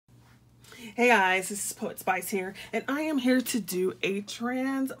Hey guys, this is Poet Spice here, and I am here to do a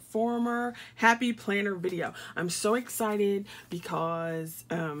Transformer Happy Planner video. I'm so excited because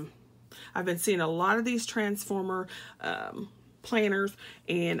I've been seeing a lot of these Transformer planners,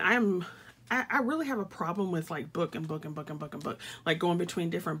 and I really have a problem with like book, like going between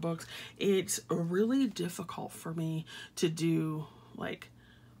different books. It's really difficult for me to do like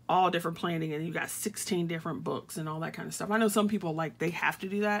all different planning, and you got 16 different books and all that kind of stuff. I know some people like they have to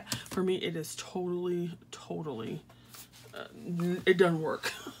do that. For me, it is totally it doesn't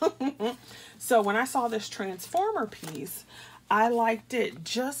work. So when I saw this Transformer piece, I liked it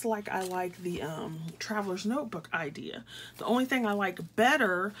just like I like the Traveler's Notebook idea. The only thing I like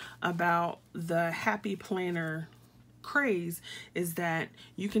better about the Happy Planner craze is that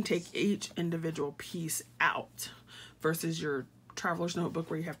you can take each individual piece out versus your Traveler's Notebook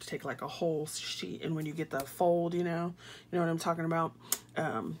where you have to take like a whole sheet, and when you get the fold, you know what I'm talking about.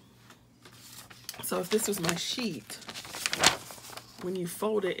 So if this was my sheet, when you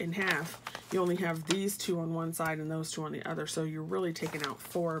fold it in half, you only have these two on one side and those two on the other, so you're really taking out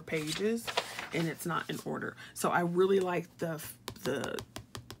 4 pages and it's not in order. So I really like the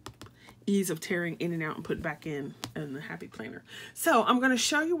ease of tearing in and out and putting back in the Happy Planner. So I'm going to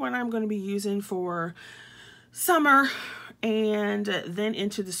show you what I'm going to be using for summer and then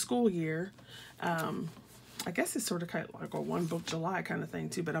into the school year. I guess it's sort of kind of like a one book July kind of thing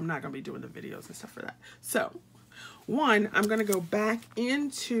too, but I'm not going to be doing the videos and stuff for that. So one, I'm going to go back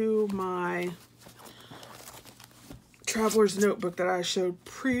into my Traveler's Notebook that I showed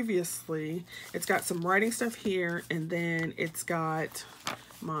previously. It's got some writing stuff here, and then it's got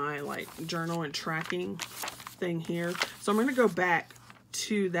my like journal and tracking thing here. So I'm going to go back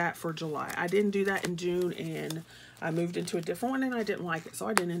to that for July. I didn't do that in June, and I moved into a different one and I didn't like it, so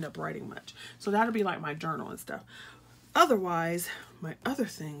I didn't end up writing much. So that'll be like my journal and stuff. Otherwise, my other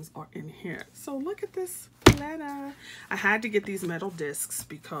things are in here. So look at this planner. I had to get these metal discs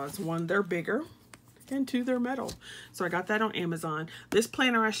because 1, they're bigger, and 2, they're metal. So I got that on Amazon. This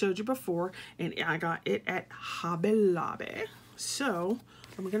planner I showed you before, and I got it at Hobby Lobby. So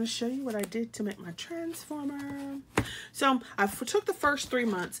I'm going to show you what I did to make my Transformer. So I took the first 3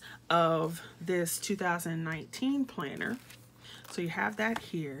 months of this 2019 planner. So you have that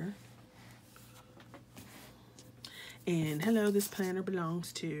here. And hello, this planner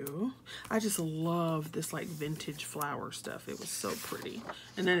belongs to, I just love this like vintage flower stuff. It was so pretty.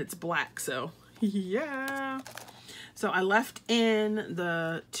 And then it's black, so yeah. So I left in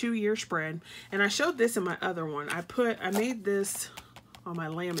the 2-year spread, and I showed this in my other one. I made this on my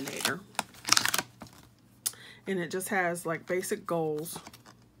laminator, and it just has like basic goals.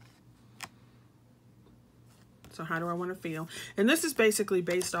 So how do I want to feel? And this is basically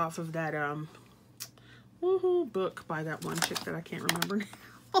based off of that book by that one chick that I can't remember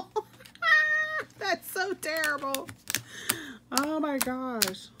now. That's so terrible. Oh my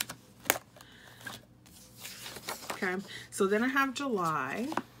gosh. Okay, so then I have July.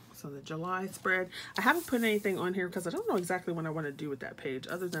 So the July spread. I haven't put anything on here because I don't know exactly what I want to do with that page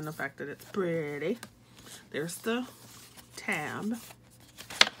other than the fact that it's pretty. There's the tab.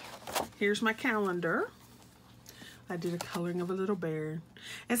 Here's my calendar. I did a coloring of a little bear.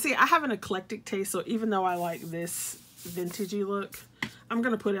 And see, I have an eclectic taste, so even though I like this vintagey look, I'm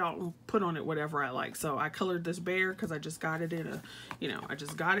going to put on it whatever I like. So I colored this bear because I just got it in a, I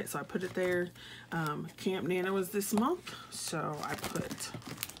just got it, so I put it there. Camp Nana was this month, so I put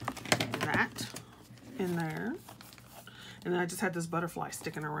that in there. And then I just had this butterfly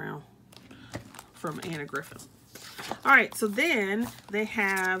sticking around from Anna Griffin. All right, so then they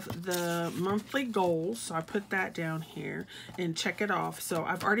have the monthly goals. So I put that down here and check it off. So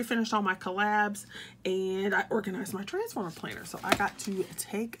I've already finished all my collabs, and I organized my Transformer planner. So I got to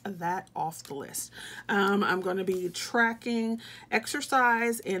take that off the list. I'm going to be tracking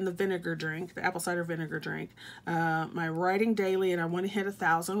exercise and the vinegar drink, the apple cider vinegar drink, my writing daily, and I want to hit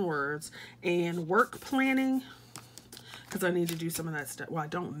 1,000 words, and work planning, because I need to do some of that stuff. Well, I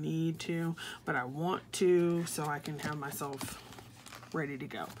don't need to, but I want to, so I can have myself ready to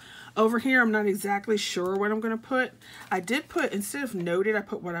go. Over here, I'm not exactly sure what I'm going to put. I did put, instead of noted, I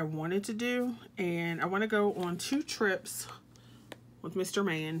put what I wanted to do. And I want to go on 2 trips with Mr.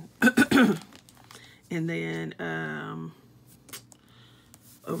 Man. And then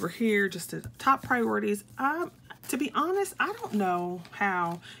over here, just the top priorities. To be honest, I don't know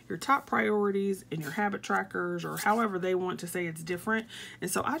how your top priorities and your habit trackers, or however they want to say it's different. And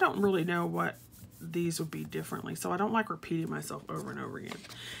so I don't really know what these would be differently. So I don't like repeating myself over and over again.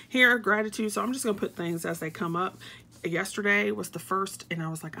 Here, gratitude. So I'm just going to put things as they come up. Yesterday was the first, and I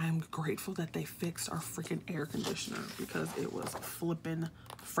was like, I'm grateful that they fixed our freaking air conditioner because it was flipping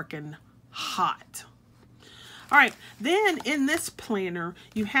freaking hot. All right, then in this planner,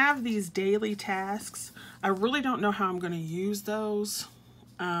 you have these daily tasks. I really don't know how I'm going to use those.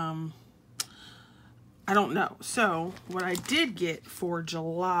 I don't know. So what I did get for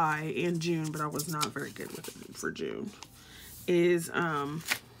July and June, but I was not very good with it for June, is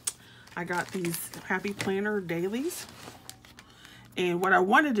I got these Happy Planner dailies. And what I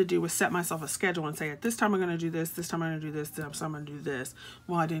wanted to do was set myself a schedule and say, at this time I'm going to do this time I'm going to do this, this time I'm going to do this.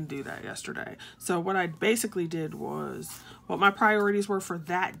 Well, I didn't do that yesterday. So what I basically did was what my priorities were for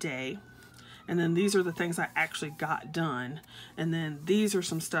that day. And then these are the things I actually got done. And then these are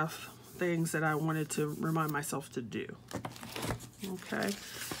some things that I wanted to remind myself to do. Okay,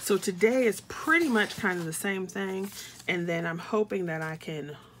 so today is pretty much kind of the same thing. And then I'm hoping that I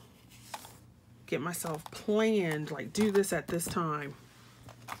can get myself planned, like do this at this time.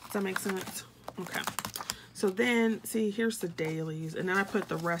 Does that make sense? Okay. So then, see, here's the dailies, and then I put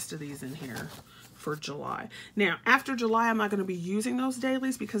the rest of these in here for July. Now, after July, I'm not going to be using those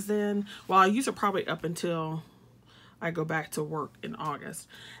dailies because then, well, I'll use it probably up until I go back to work in August.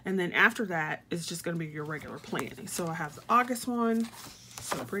 And then after that, it's just going to be your regular planning. So I have the August one,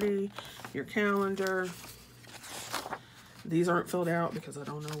 so pretty, your calendar. These aren't filled out because I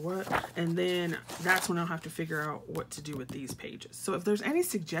don't know what. And then that's when I'll have to figure out what to do with these pages. So if there's any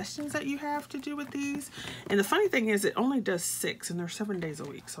suggestions that you have to do with these, and the funny thing is it only does 6 and they're 7 days a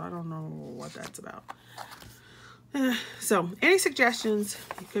week. So I don't know what that's about. So any suggestions,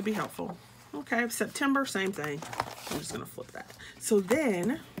 it could be helpful. Okay, September, same thing. I'm just going to flip that. So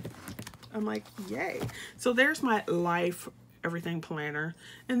then I'm like, yay. So there's my life, everything planner.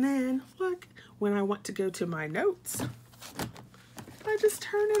 And then look, when I want to go to my notes, I just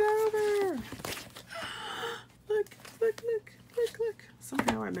turn it over. Look, look, look, look, look.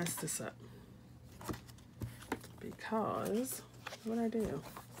 Somehow I messed this up. Because, what did I do?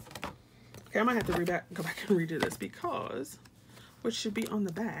 Okay, I might have to go back and redo this because what should be on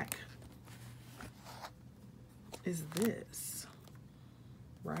the back is this,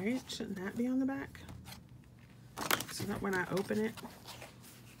 right? Shouldn't that be on the back? So that when I open it.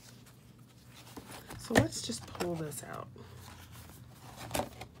 So let's just pull this out.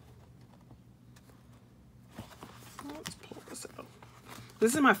 Let's pull this out.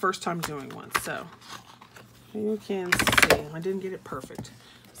 This is my first time doing one, so you can see I didn't get it perfect.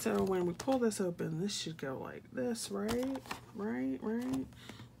 So when we pull this open, this should go like this, right? Right.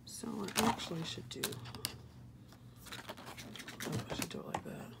 So I actually should do, I should do it like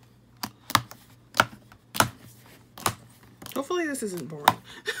that. Hopefully this isn't boring.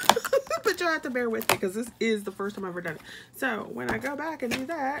 But you'll have to bear with me because this is the first time I've ever done it. So when I go back and do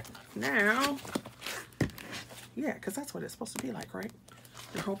that, now, yeah, because that's what it's supposed to be like, right?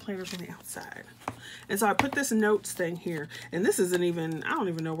 Your whole planner's on the outside. And so I put this notes thing here, and this isn't even, I don't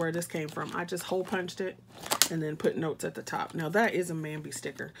even know where this came from. I just hole punched it and then put notes at the top. Now that is a Mambi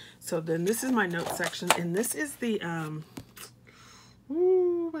sticker. So then this is my notes section, and this is the,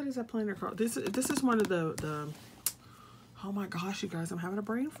 what is that planner called? This is one of the, oh my gosh, you guys, I'm having a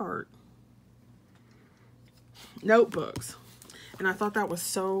brain fart. Notebooks. And I thought that was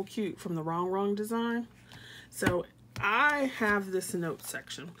so cute from the Wrong Design. So I have this note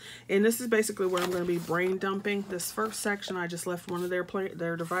section, and this is basically where I'm going to be brain dumping. This first section, I just left one of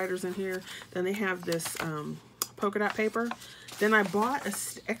their dividers in here. Then they have this polka dot paper. Then I bought an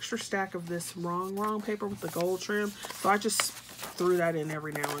extra stack of this wrong paper with the gold trim. So I just threw that in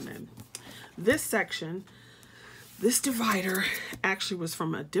every now and then. This section, this divider actually was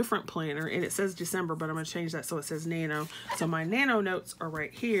from a different planner, and it says December, but I'm going to change that so it says Nano. So my Nano notes are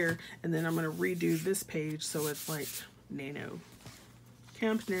right here, and then I'm going to redo this page so it's like Nano.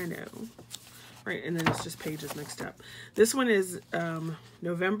 Camp Nano. Right, and then it's just pages mixed up. This one is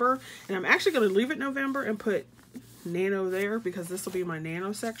November, and I'm actually going to leave it November and put Nano there because this will be my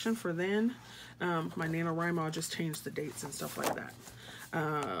Nano section for then. My NaNoWriMo, I'll just change the dates and stuff like that.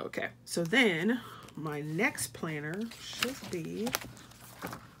 Okay, so then my next planner should be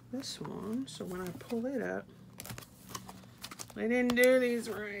this one. So when I pull it up, I didn't do these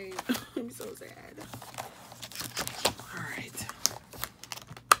right. I'm so sad. All right.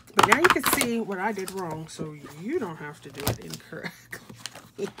 But now you can see what I did wrong, so you don't have to do it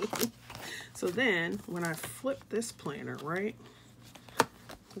incorrectly. So then when I flip this planner, right?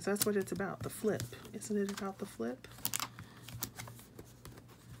 Because that's what it's about, the flip. Isn't it about the flip?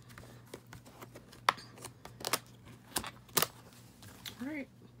 Right.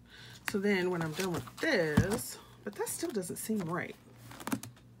 So then when I'm done with this, but that still doesn't seem right.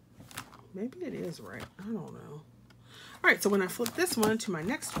 Maybe it is right. I don't know. All right, so when I flip this one to my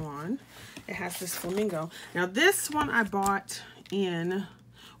next one, it has this flamingo. Now this one I bought in,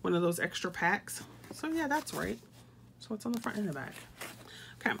 one of those extra packs. So yeah, that's right. So it's on the front and the back.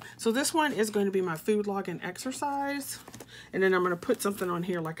 Okay, so this one is going to be my food log and exercise. And then I'm going to put something on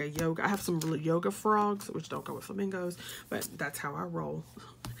here like a yoga. I have some yoga frogs, which don't go with flamingos, but that's how I roll.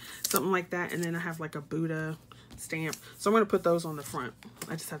 Something like that. And then I have like a Buddha stamp. So I'm going to put those on the front.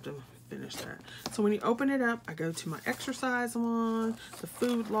 I just have to finish that. So when you open it up, I go to my exercise one, the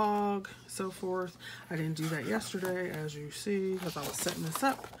food log, so forth. I didn't do that yesterday, as you see, because I was setting this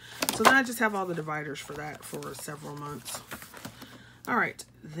up. So then I just have all the dividers for that for several months. All right,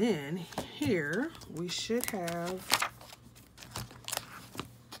 then here we should have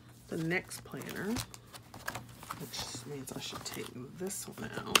the next planner, which means I should take this one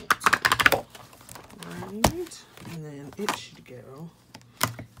out, right? And then it should go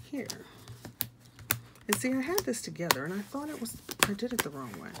here. And see, I had this together and I thought I did it the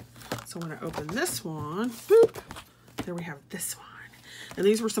wrong way. So when I open this one, boop, there we have this one. And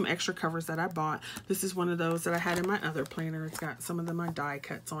these were some extra covers that I bought. This is one of those that I had in my other planner. It's got some of my die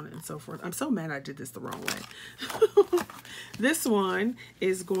cuts on it and so forth. I'm so mad I did this the wrong way. This one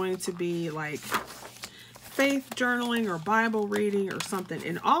is going to be like faith journaling or Bible reading or something.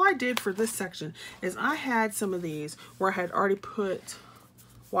 And all I did for this section is I had some of these where I had already put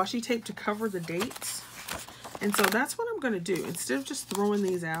washi tape to cover the dates. And so that's what I'm going to do. Instead of just throwing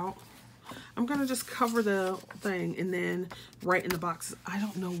these out, I'm going to just cover the thing and then write in the boxes. I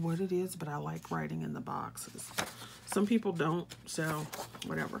don't know what it is, but I like writing in the boxes. Some people don't, so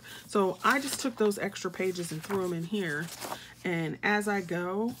whatever. So I just took those extra pages and threw them in here. And as I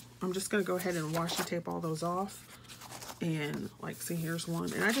go, I'm just going to go ahead and washi tape all those off. And like, see, here's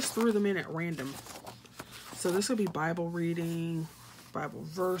one. And I just threw them in at random. So this will be Bible reading, Bible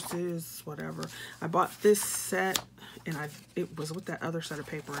verses, whatever. I bought this set and it was with that other set of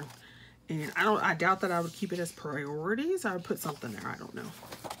paper. And I doubt that I would keep it as priorities. I would put something there. I don't know.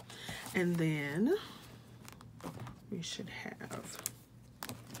 And then we should have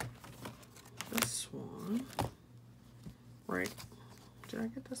this one. Right? Did I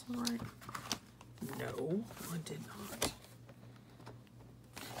get this one right? No, I did not.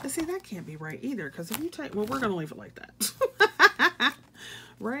 But see, that can't be right either. Because if you take, well, we're going to leave it like that.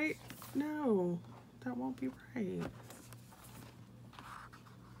 Right? No, that won't be right.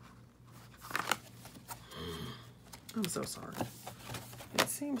 I'm so sorry. It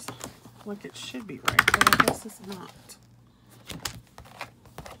seems like it should be right, but I guess it's not.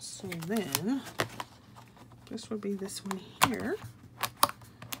 So then, this would be this one here.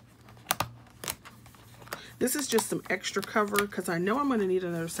 This is just some extra cover because I know I'm going to need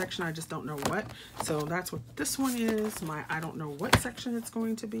another section. I just don't know what. So that's what this one is. I don't know what section it's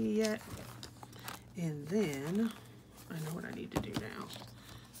going to be yet. And then, I know what I need to do now.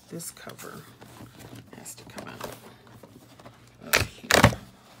 This cover has to come out. Here.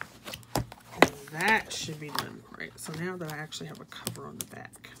 And that should be done right. So now that I actually have a cover on the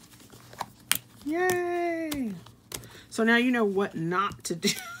back. Yay! So now you know what not to do.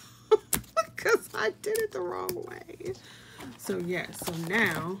 Because I did it the wrong way. So yeah, so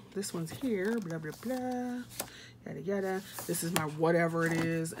now this one's here. Blah, blah, blah. Yada, yada. This is my whatever it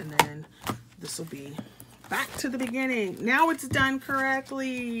is. And then this will be back to the beginning. Now it's done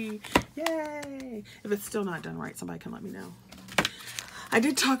correctly. Yay! If it's still not done right, somebody can let me know. I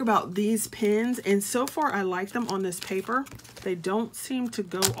did talk about these pins, and so far I like them on this paper. They don't seem to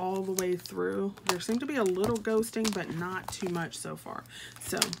go all the way through. There seem to be a little ghosting, but not too much so far.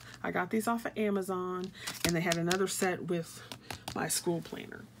 So I got these off of Amazon, and they had another set with my school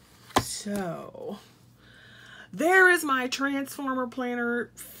planner. So there is my Transformer planner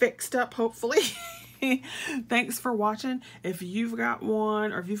fixed up, hopefully. Thanks for watching. If you've got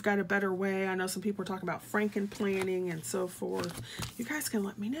one or if you've got a better way, I know some people are talking about Franken planning and so forth. You guys can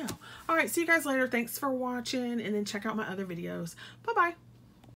let me know. All right, see you guys later. Thanks for watching, and then check out my other videos. Bye-bye.